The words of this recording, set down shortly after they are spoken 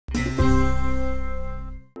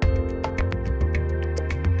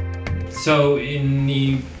So in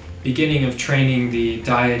the beginning of training, the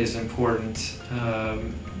diet is important.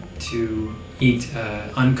 To eat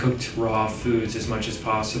uncooked raw foods as much as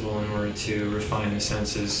possible in order to refine the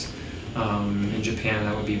senses. In Japan,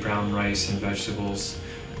 that would be brown rice and vegetables.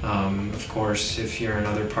 Of course, if you're in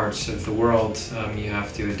other parts of the world, you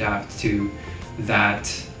have to adapt to that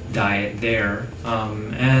diet there.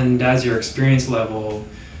 And as your experience level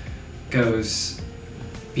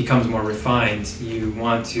becomes more refined, you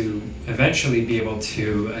want to eventually be able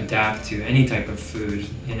to adapt to any type of food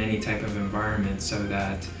in any type of environment so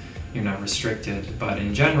that you're not restricted. But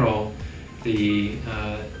in general, the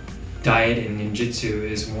diet in Ninjutsu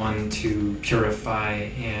is one to purify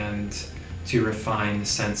and to refine the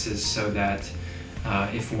senses so that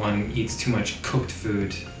if one eats too much cooked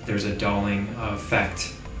food, there's a dulling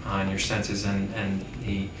effect on your senses, and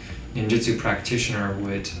the Ninjutsu practitioner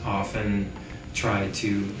would often try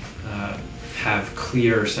to have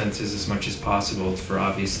clear senses as much as possible for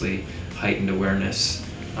obviously heightened awareness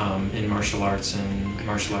in martial arts and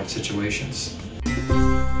martial arts situations.